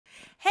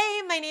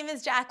my name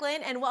is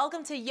Jacqueline and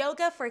welcome to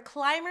Yoga for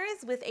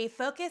Climbers with a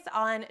focus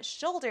on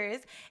shoulders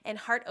and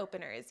heart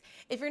openers.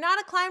 If you're not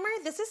a climber,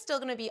 this is still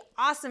going to be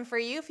awesome for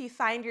you if you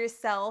find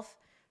yourself,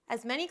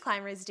 as many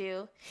climbers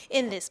do,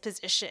 in this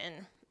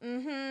position.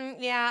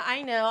 Yeah,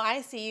 I know,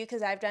 I see you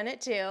because I've done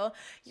it too.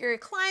 You're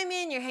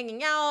climbing, you're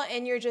hanging out,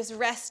 and you're just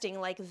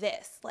resting like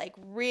this. Like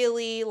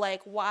really,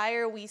 like why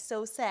are we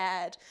so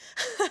sad?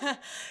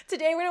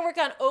 Today we're gonna work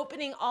on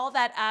opening all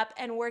that up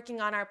and working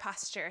on our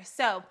posture.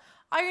 So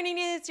all you're gonna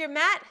need is your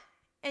mat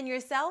and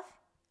yourself,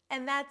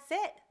 and that's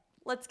it.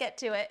 Let's get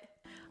to it.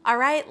 All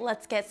right,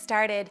 let's get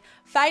started.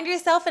 Find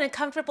yourself in a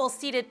comfortable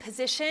seated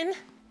position.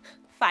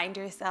 Find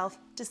yourself,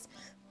 just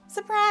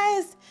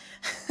surprise.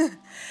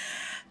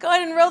 Go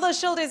ahead and roll those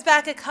shoulders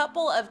back a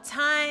couple of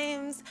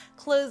times.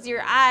 Close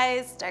your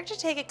eyes. Start to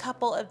take a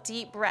couple of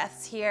deep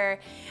breaths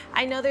here.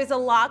 I know there's a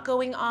lot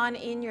going on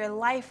in your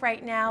life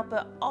right now,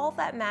 but all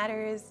that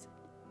matters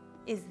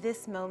is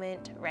this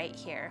moment right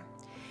here.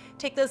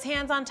 Take those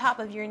hands on top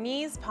of your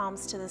knees,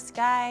 palms to the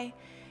sky,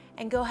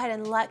 and go ahead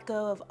and let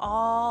go of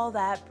all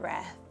that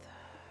breath.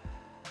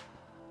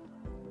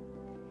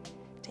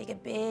 Take a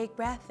big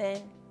breath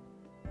in.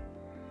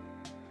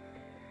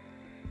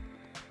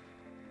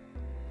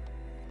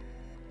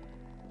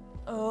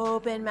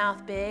 Open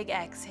mouth, big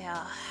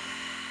exhale.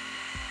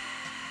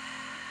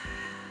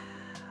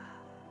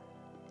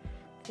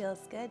 Feels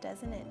good,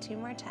 doesn't it? 2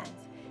 more times.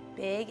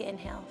 Big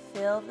inhale,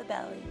 fill the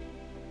belly,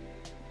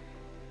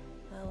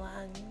 the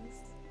lungs,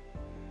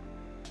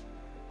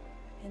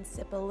 and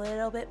sip a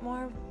little bit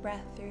more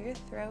breath through your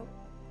throat.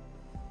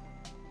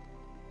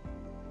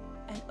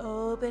 And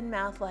open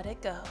mouth, let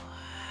it go.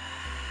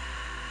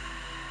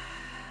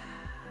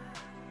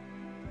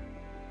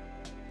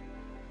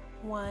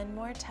 One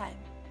more time.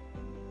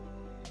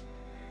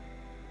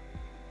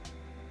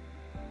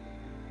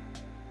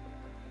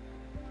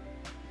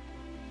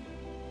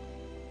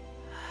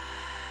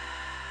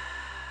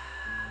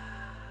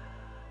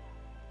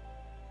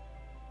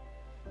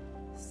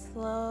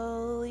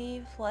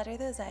 Slowly flutter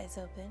those eyes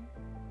open.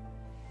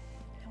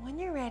 And when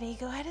you're ready,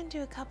 go ahead and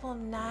do a couple of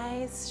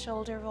nice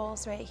shoulder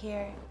rolls right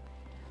here.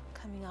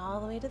 Coming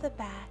all the way to the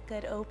back.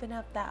 Good, open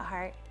up that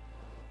heart.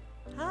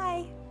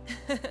 Hi.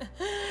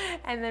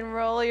 And then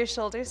roll your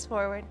shoulders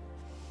forward.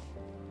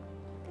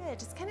 Good,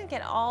 just kind of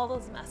get all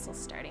those muscles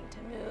starting to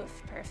move.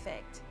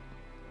 Perfect.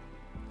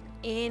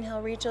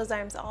 Inhale, reach those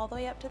arms all the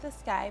way up to the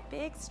sky.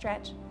 Big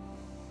stretch.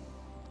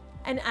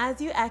 And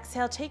as you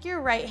exhale, take your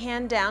right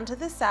hand down to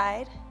the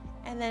side.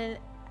 And then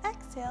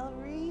exhale,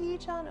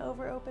 reach on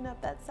over, open up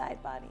that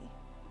side body.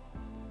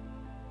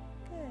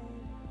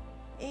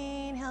 Good.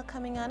 Inhale,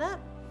 coming on up.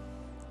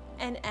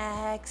 And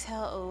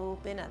exhale,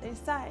 open other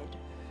side.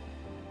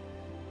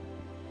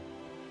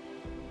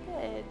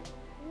 Good.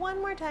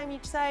 One more time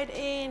each side.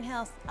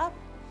 Inhale, up.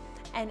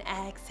 And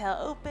exhale,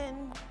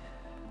 open.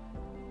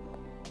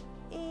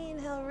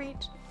 Inhale,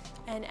 reach.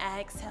 And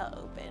exhale,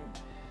 open.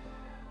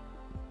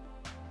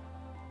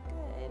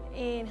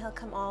 Inhale,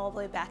 come all the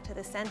way back to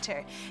the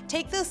center.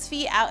 Take those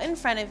feet out in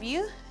front of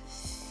you,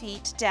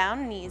 feet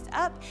down, knees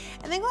up,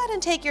 and then go ahead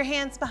and take your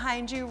hands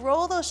behind you,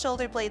 roll those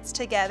shoulder blades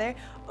together,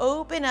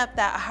 open up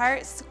that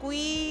heart,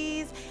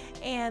 squeeze,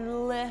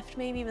 and lift,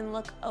 maybe even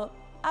look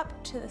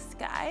up to the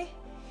sky.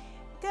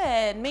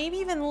 Good, maybe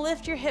even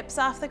lift your hips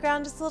off the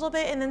ground just a little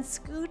bit, and then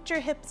scoot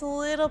your hips a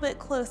little bit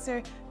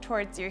closer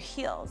towards your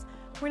heels.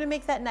 We're gonna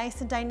make that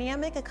nice and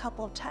dynamic a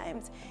couple of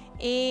times.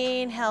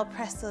 Inhale,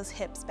 press those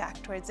hips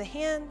back towards the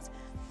hands.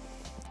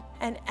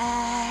 And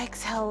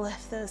exhale,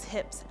 lift those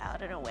hips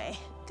out and away.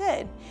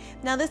 Good.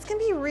 Now this can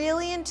be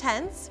really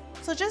intense,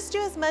 so just do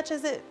as much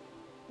as it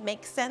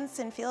makes sense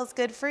and feels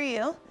good for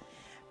you.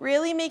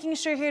 Really making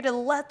sure here to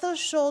let those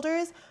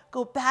shoulders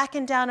go back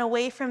and down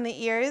away from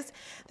the ears.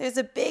 There's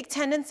a big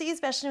tendency,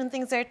 especially when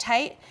things are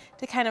tight,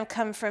 to kind of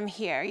come from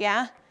here,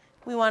 yeah?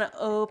 We want to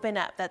open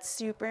up, that's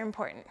super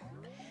important.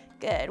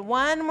 Good,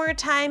 one more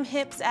time,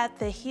 hips at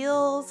the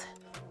heels,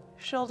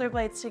 shoulder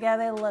blades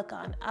together, look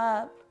on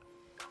up.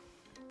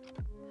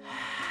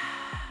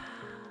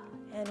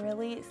 And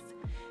release.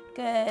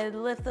 Good,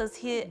 lift those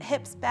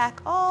hips back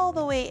all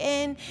the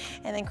way in,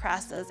 and then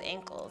cross those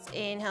ankles.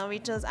 Inhale,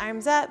 reach those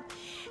arms up,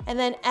 and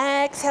then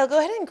exhale, go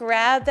ahead and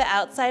grab the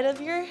outside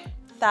of your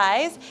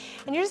thighs,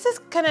 and you're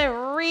just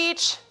gonna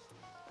reach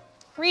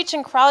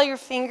and crawl your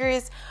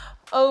fingers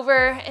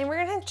over, and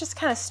we're gonna just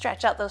kind of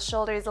stretch out those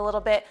shoulders a little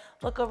bit.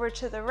 Look over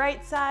to the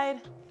right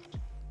side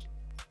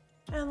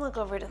and look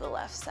over to the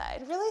left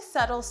side. Really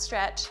subtle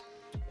stretch.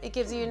 It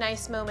gives you a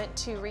nice moment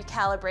to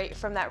recalibrate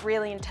from that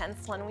really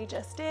intense one we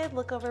just did.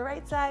 Look over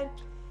right side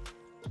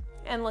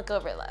and look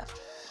over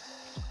left.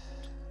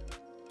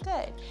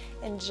 Good,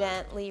 and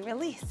gently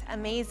release,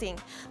 amazing.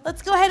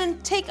 Let's go ahead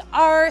and take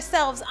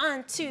ourselves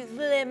onto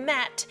the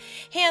mat.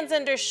 Hands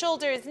under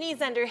shoulders,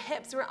 knees under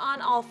hips. We're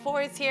on all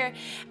fours here.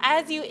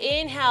 As you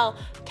inhale,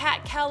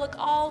 cat-cow, look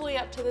all the way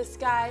up to the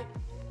sky.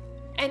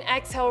 And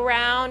exhale,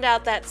 round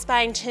out that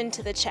spine, chin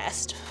to the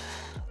chest.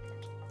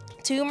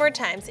 2 more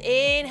times,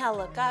 inhale,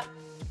 look up.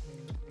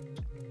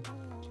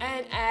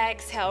 And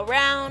exhale,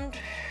 round.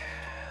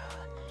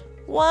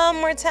 One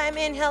more time,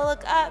 inhale,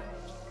 look up.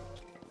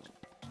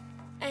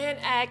 And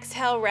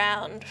exhale,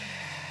 round.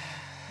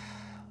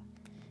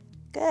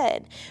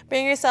 Good.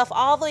 Bring yourself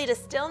all the way to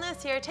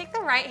stillness here. Take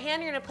the right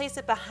hand, you're gonna place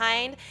it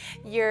behind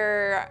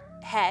your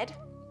head.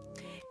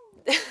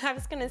 I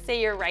was gonna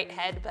say your right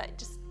head, but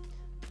just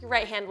your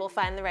right hand will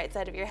find the right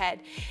side of your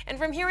head. And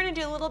from here, we're gonna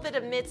do a little bit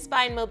of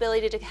mid-spine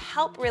mobility to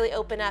help really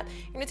open up.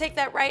 You're gonna take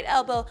that right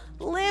elbow,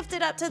 lift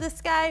it up to the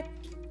sky,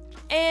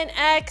 and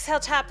exhale,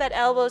 tap that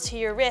elbow to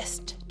your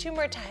wrist. 2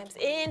 more times.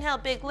 Inhale,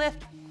 big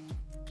lift,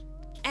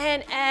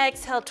 and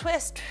exhale,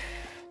 twist.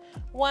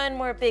 1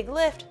 more big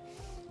lift,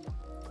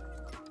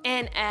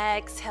 and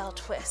exhale,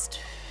 twist.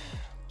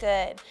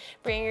 Good.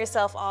 Bring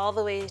yourself all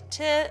the way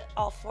to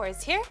all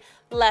fours here.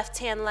 Left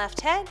hand,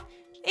 left head.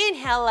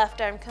 Inhale,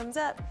 left arm comes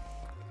up.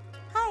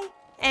 Hi.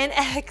 And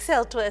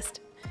exhale, twist.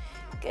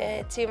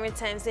 Good. 2 more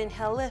times.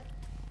 Inhale, lift.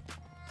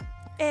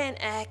 And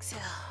exhale.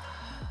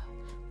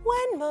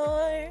 1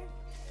 more.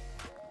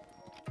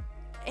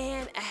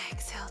 And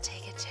exhale,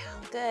 take it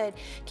down. Good.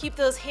 Keep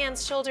those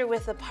hands shoulder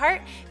width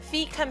apart,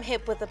 feet come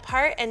hip width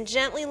apart, and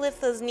gently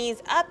lift those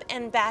knees up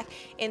and back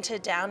into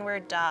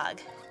downward dog.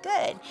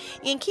 Good.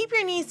 You can keep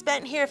your knees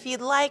bent here if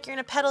you'd like. You're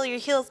gonna pedal your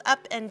heels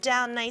up and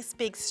down, nice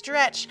big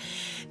stretch.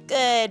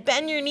 Good.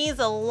 Bend your knees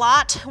a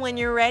lot when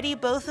you're ready,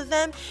 both of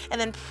them, and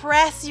then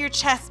press your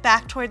chest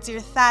back towards your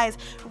thighs.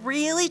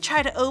 Really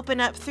try to open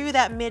up through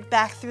that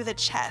mid-back, through the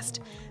chest.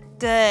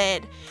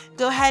 Good.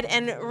 Go ahead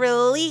and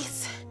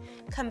release.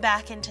 Come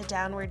back into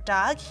downward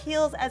dog.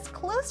 Heels as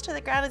close to the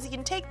ground as you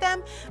can take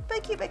them,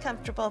 but keep it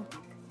comfortable.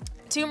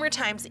 2 more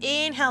times.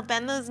 Inhale,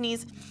 bend those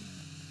knees.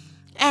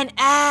 And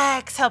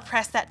exhale,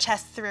 press that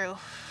chest through.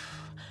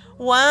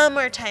 1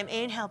 more time.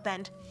 Inhale,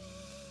 bend.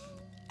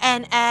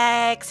 And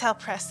exhale,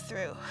 press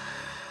through.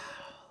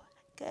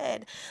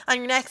 Good. On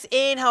your next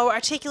inhale,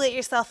 articulate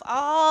yourself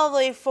all the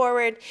way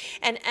forward.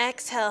 And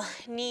exhale,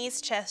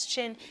 knees, chest,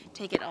 chin.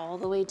 Take it all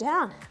the way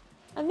down.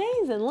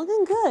 Amazing,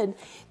 looking good.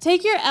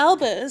 Take your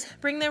elbows,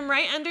 bring them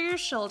right under your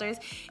shoulders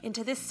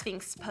into the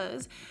Sphinx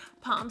pose.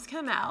 Palms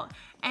come out,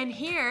 and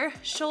here,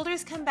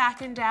 shoulders come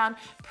back and down.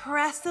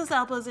 Press those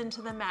elbows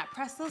into the mat,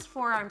 press those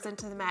forearms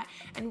into the mat,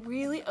 and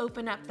really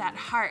open up that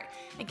heart.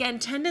 Again,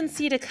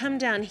 tendency to come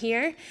down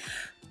here.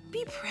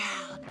 Be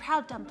proud,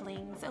 proud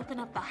dumplings, open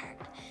up the heart.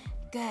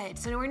 Good,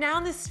 so we're now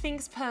in the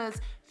Sphinx pose,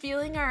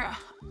 feeling our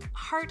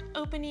heart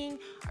opening,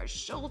 our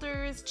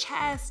shoulders,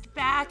 chest,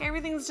 back,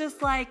 everything's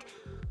just like,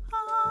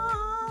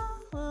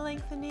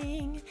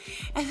 lengthening.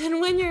 And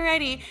then when you're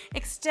ready,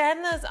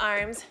 extend those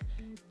arms,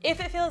 if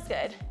it feels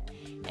good,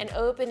 and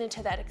open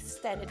into that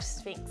extended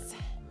Sphinx.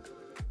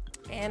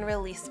 And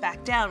release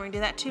back down. We're gonna do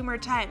that 2 more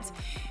times.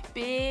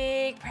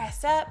 Big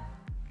press up,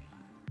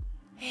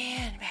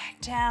 and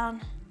back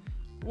down.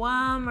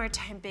 1 more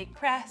time, big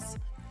press,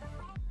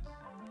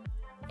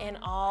 and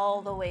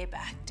all the way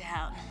back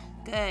down.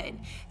 Good.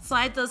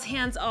 Slide those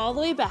hands all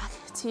the way back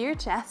to your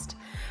chest.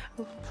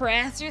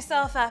 Press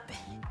yourself up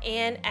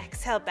and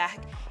exhale back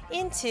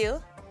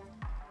into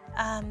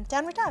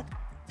downward dog.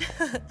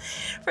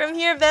 From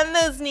here, bend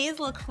those knees,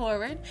 look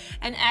forward,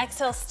 and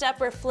exhale, step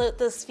or float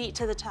those feet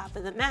to the top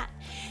of the mat.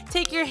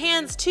 Take your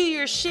hands to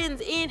your shins,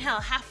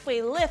 inhale,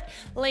 halfway lift,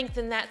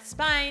 lengthen that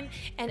spine,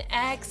 and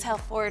exhale,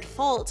 forward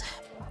fold.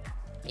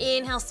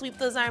 Inhale, sweep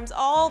those arms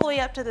all the way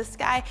up to the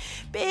sky.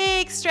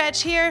 Big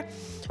stretch here.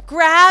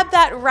 Grab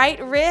that right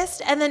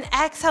wrist and then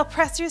exhale,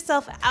 press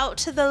yourself out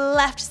to the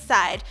left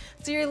side.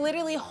 So you're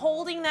literally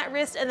holding that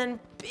wrist and then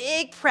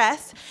big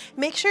press.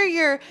 Make sure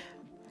you're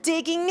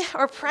digging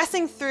or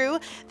pressing through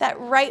that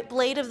right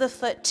blade of the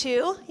foot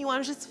too. You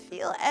want to just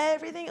feel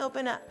everything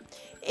open up.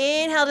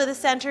 Inhale to the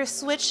center,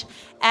 switch,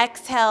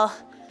 exhale,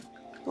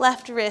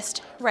 left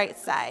wrist, right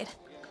side.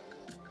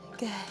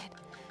 Good.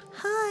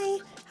 Hi,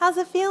 how's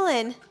it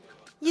feeling?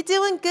 You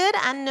doing good?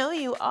 I know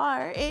you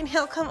are.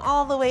 Inhale, come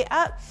all the way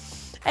up.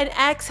 And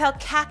exhale,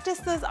 cactus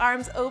those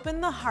arms,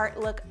 open the heart,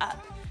 look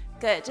up.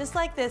 Good, just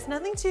like this,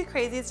 nothing too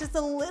crazy. It's just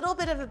a little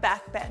bit of a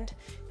back bend.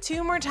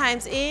 2 more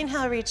times,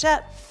 inhale, reach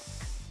up.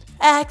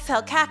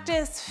 Exhale,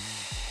 cactus.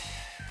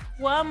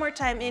 1 more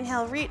time,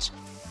 inhale, reach.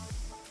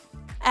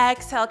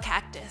 Exhale,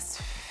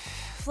 cactus.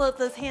 Float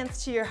those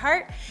hands to your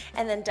heart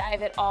and then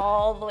dive it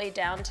all the way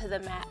down to the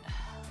mat.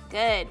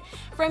 Good.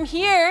 From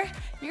here,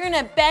 you're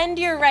gonna bend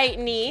your right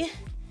knee,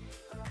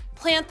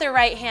 plant the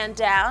right hand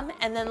down,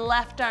 and then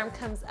left arm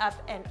comes up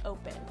and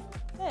open.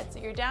 Good, so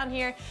you're down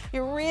here,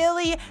 you're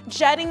really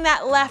jutting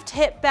that left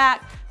hip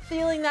back,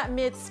 feeling that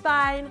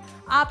mid-spine.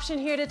 Option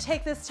here to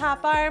take this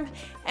top arm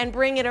and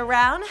bring it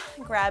around,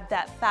 grab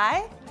that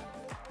thigh.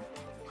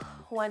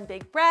 1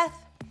 big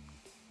breath.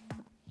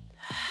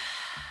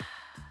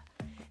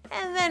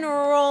 And then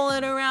roll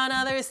it around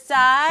other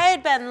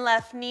side, bend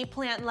left knee,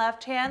 plant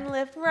left hand,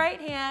 lift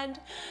right hand.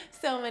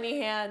 So many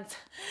hands.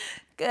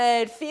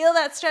 Good, feel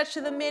that stretch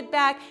to the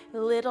mid-back, a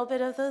little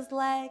bit of those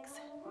legs.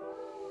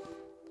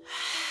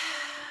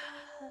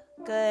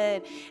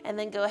 Good. And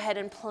then go ahead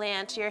and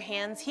plant your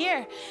hands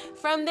here.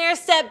 From there,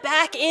 step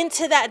back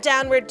into that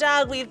downward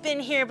dog. We've been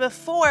here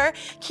before.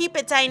 Keep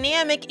it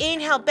dynamic.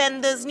 Inhale,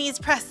 bend those knees,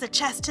 press the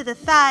chest to the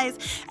thighs.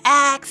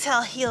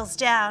 Exhale, heels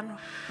down.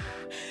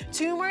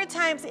 2 more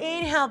times.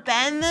 Inhale,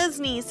 bend those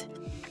knees.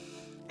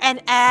 And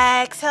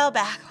exhale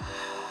back.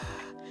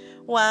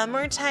 1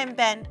 more time,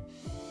 bend.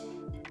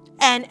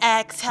 And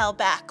exhale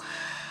back.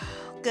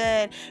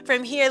 Good.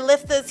 From here,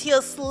 lift those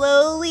heels,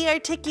 slowly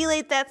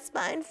articulate that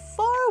spine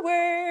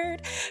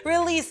forward.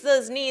 Release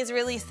those knees,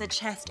 release the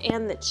chest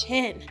and the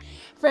chin.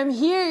 From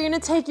here, you're gonna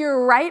take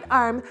your right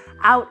arm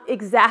out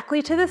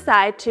exactly to the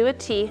side to a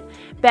T.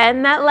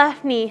 Bend that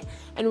left knee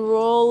and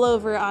roll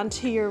over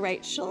onto your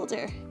right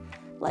shoulder.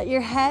 Let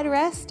your head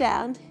rest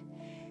down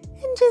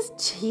and just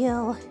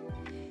chill.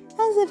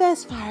 That's the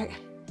best part.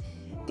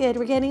 Good,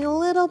 we're getting a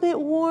little bit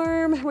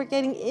warm. We're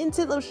getting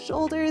into those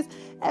shoulders.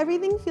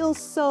 Everything feels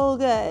so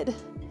good.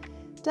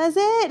 Does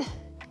it?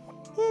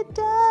 It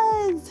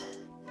does.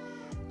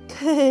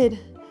 Good.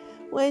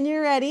 When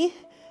you're ready,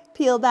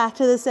 peel back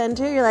to the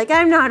center. You're like,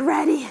 I'm not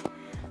ready.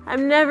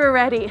 I'm never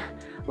ready.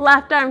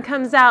 Left arm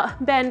comes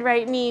out, bend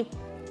right knee.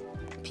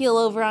 Peel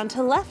over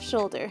onto left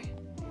shoulder.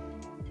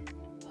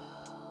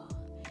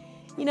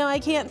 You know, I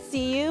can't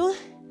see you,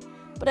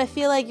 but I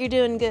feel like you're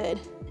doing good.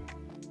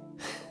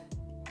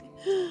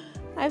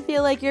 I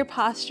feel like your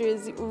posture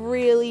is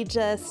really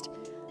just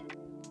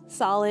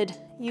solid.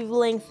 You've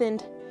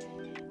lengthened.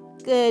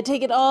 Good,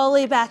 take it all the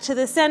way back to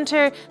the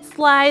center.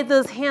 Slide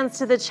those hands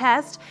to the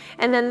chest.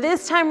 And then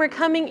this time we're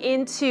coming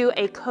into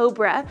a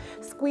cobra.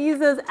 Squeeze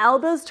those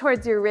elbows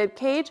towards your rib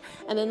cage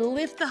and then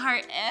lift the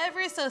heart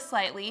ever so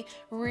slightly.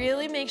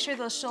 Really make sure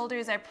those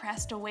shoulders are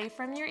pressed away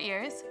from your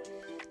ears.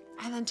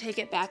 And then take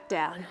it back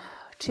down.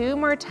 2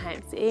 more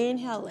times.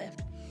 Inhale,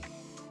 lift.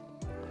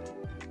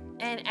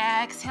 And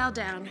exhale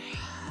down.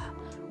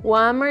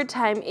 1 more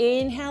time.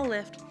 Inhale,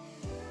 lift.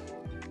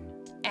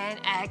 And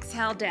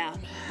exhale down.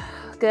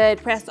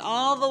 Good. Press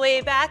all the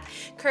way back.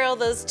 Curl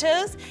those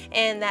toes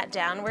in that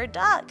downward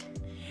dog.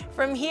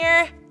 From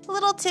here,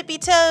 little tippy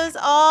toes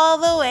all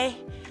the way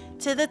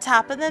to the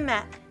top of the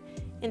mat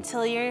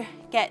until you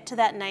get to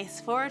that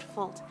nice forward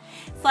fold.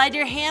 Slide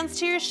your hands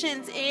to your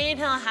shins.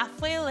 Inhale,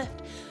 halfway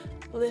lift.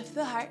 Lift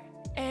the heart.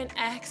 And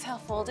exhale,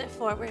 fold it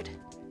forward.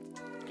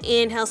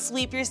 Inhale,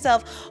 sweep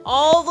yourself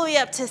all the way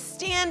up to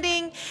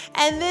standing.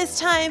 And this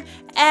time,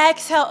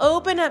 exhale,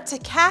 open up to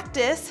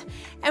cactus.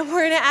 And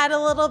we're gonna add a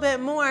little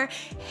bit more.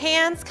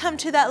 Hands come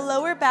to that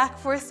lower back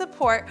for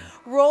support.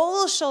 Roll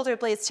those shoulder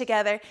blades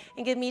together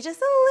and give me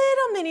just a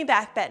little mini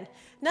back bend.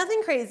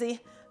 Nothing crazy,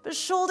 but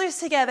shoulders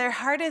together,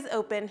 heart is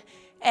open,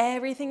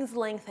 everything's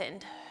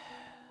lengthened.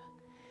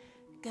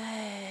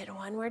 Good,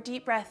 1 more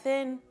deep breath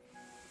in.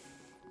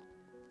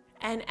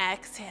 And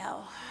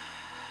exhale.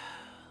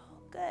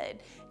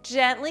 Good.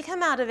 Gently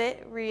come out of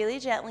it, really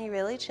gently,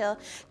 really chill.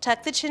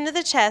 Tuck the chin to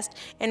the chest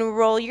and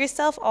roll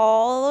yourself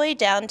all the way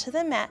down to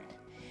the mat.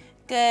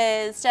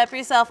 Good, step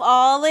yourself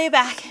all the way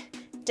back,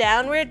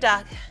 downward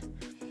dog.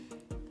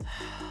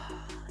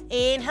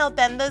 Inhale,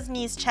 bend those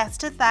knees,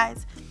 chest to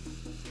thighs.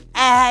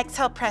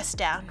 Exhale, press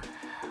down.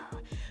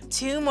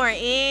 2 more,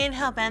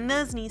 inhale, bend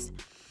those knees.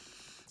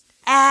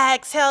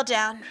 Exhale,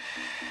 down.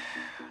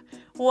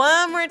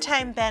 1 more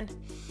time, bend.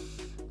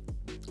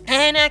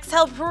 And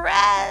exhale,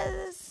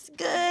 press.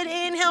 Good.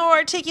 Inhale,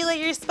 articulate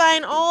your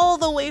spine all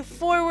the way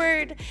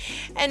forward.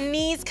 And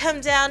knees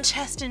come down,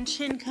 chest and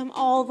chin come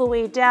all the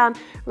way down.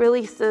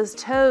 Release those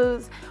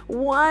toes.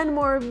 1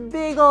 more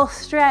big ol'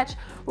 stretch.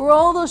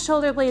 Roll those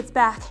shoulder blades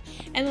back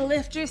and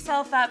lift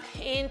yourself up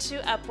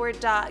into upward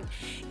dog.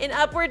 In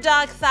upward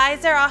dog,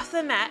 thighs are off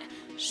the mat,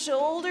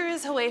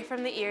 shoulders away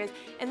from the ears,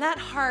 and that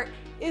heart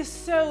is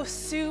so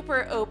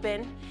super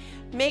open.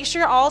 Make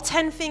sure all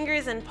 10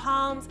 fingers and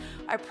palms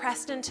are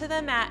pressed into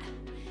the mat.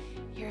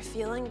 You're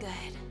feeling good.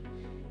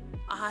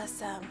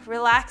 Awesome.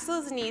 Relax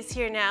those knees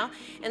here now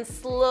and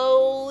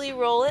slowly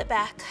roll it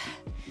back.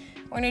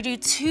 We're gonna do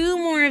 2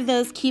 more of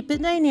those. Keep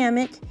it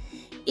dynamic.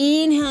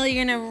 Inhale,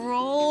 you're gonna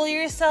roll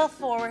yourself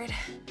forward,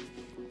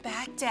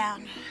 back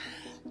down.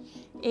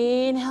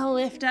 Inhale,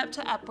 lift up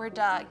to upward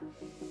dog.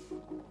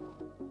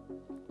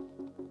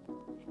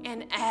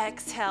 And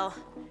exhale,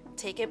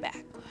 take it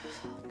back.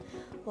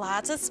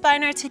 Lots of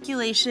spine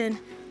articulation,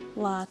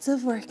 lots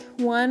of work.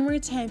 1 more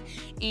time.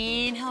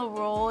 Inhale,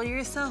 roll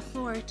yourself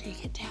forward,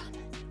 take it down.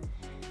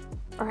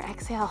 Or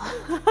exhale.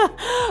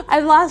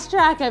 I've lost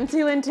track, I'm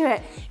too into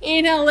it.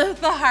 Inhale,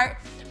 lift the heart.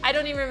 I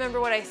don't even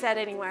remember what I said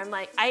anymore. I'm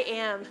like, I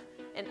am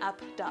an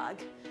up dog.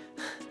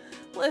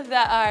 Lift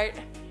that heart.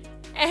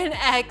 And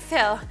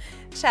exhale,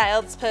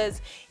 child's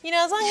pose. You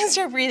know, as long as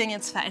you're breathing,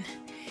 it's fine.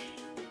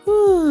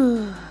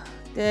 Whew,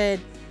 good.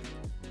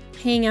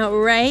 Hang out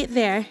right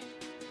there.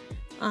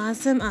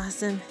 Awesome,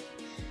 awesome.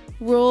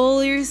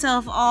 Roll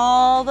yourself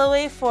all the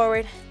way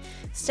forward.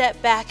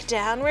 Step back,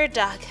 downward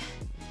dog.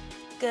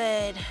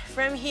 Good.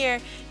 From here,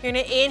 you're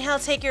gonna inhale,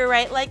 take your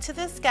right leg to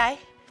the sky.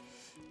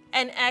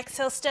 And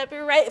exhale, step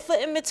your right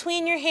foot in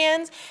between your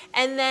hands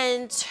and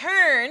then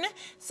turn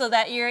so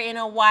that you're in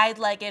a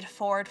wide-legged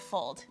forward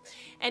fold.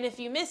 And if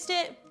you missed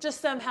it,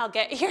 just somehow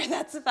get here,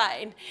 that's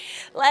fine.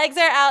 Legs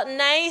are out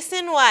nice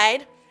and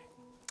wide.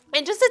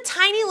 And just a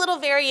tiny little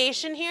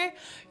variation here.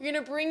 You're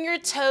gonna bring your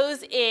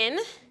toes in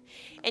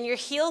and your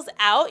heels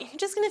out. You're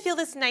just gonna feel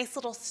this nice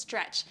little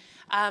stretch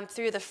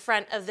through the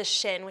front of the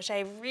shin, which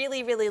I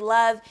really, really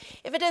love.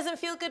 If it doesn't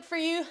feel good for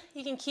you,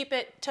 you can keep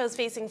it toes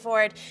facing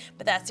forward,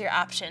 but that's your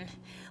option.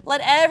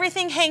 Let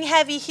everything hang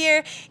heavy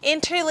here.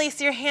 Interlace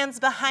your hands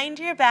behind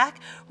your back.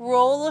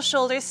 Roll the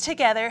shoulders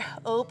together.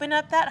 Open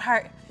up that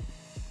heart.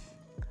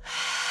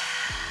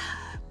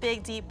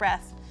 Big deep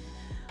breath.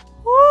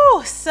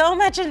 Woo, so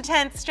much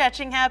intense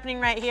stretching happening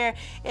right here.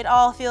 It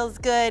all feels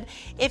good.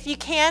 If you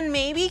can,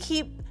 maybe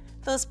keep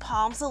those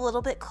palms a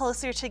little bit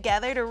closer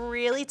together to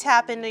really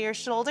tap into your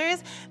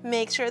shoulders.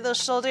 Make sure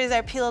those shoulders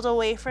are peeled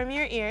away from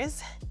your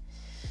ears.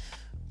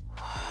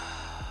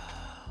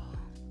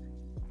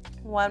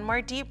 One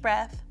more deep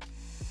breath.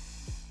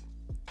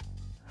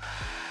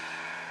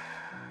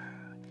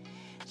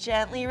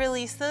 Gently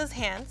release those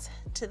hands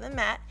to the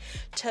mat.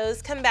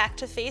 Toes come back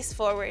to face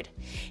forward.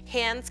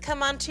 Hands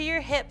come onto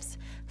your hips,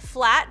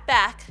 flat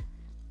back,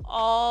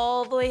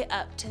 all the way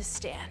up to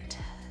stand.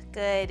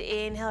 Good,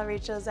 inhale,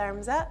 reach those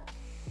arms up.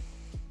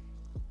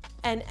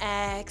 And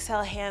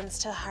exhale, hands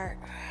to heart.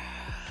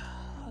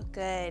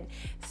 Good,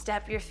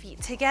 step your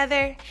feet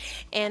together.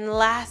 And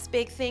last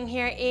big thing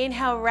here,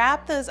 inhale,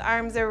 wrap those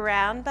arms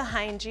around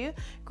behind you.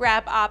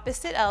 Grab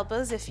opposite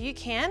elbows if you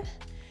can.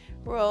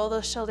 Roll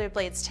those shoulder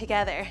blades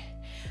together.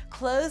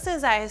 Close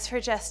those eyes for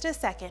just a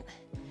second.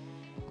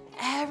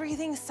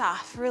 Everything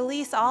soft.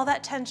 Release all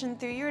that tension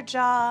through your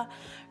jaw.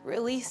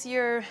 Release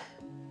your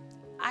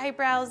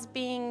eyebrows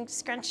being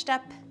scrunched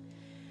up.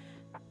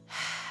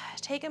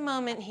 Take a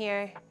moment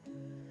here.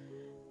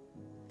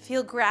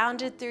 Feel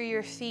grounded through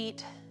your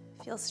feet.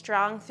 Feel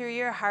strong through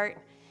your heart.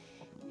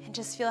 And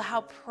just feel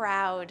how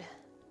proud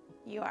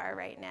you are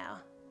right now.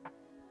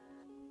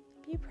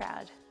 Be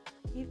proud.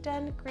 You've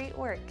done great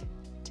work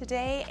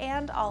today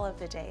and all of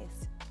the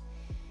days.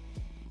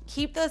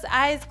 Keep those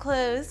eyes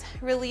closed.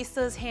 Release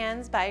those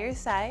hands by your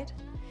side.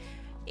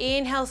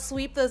 Inhale,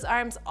 sweep those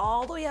arms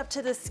all the way up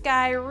to the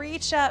sky.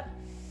 Reach up.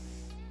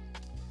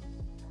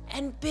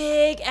 And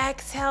big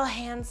exhale,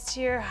 hands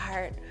to your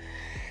heart.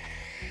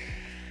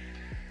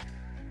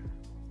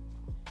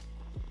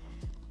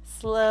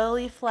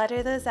 Slowly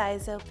flutter those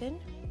eyes open.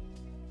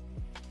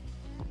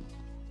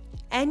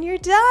 And you're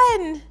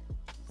done.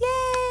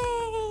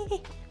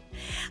 Yay!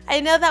 I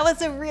know that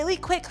was a really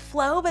quick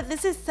flow, but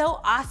this is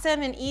so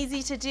awesome and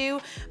easy to do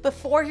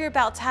before you're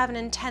about to have an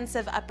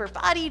intensive upper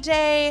body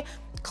day,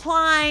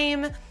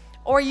 climb,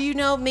 or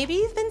maybe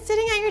you've been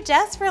sitting at your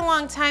desk for a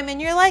long time and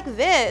you're like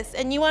this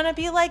and you want to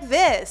be like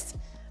this.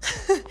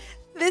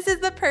 This is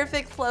the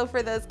perfect flow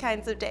for those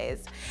kinds of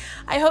days.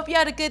 I hope you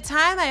had a good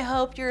time. I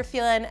hope you're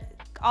feeling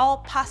all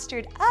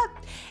postured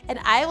up, and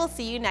I will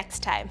see you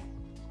next time.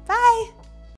 Bye.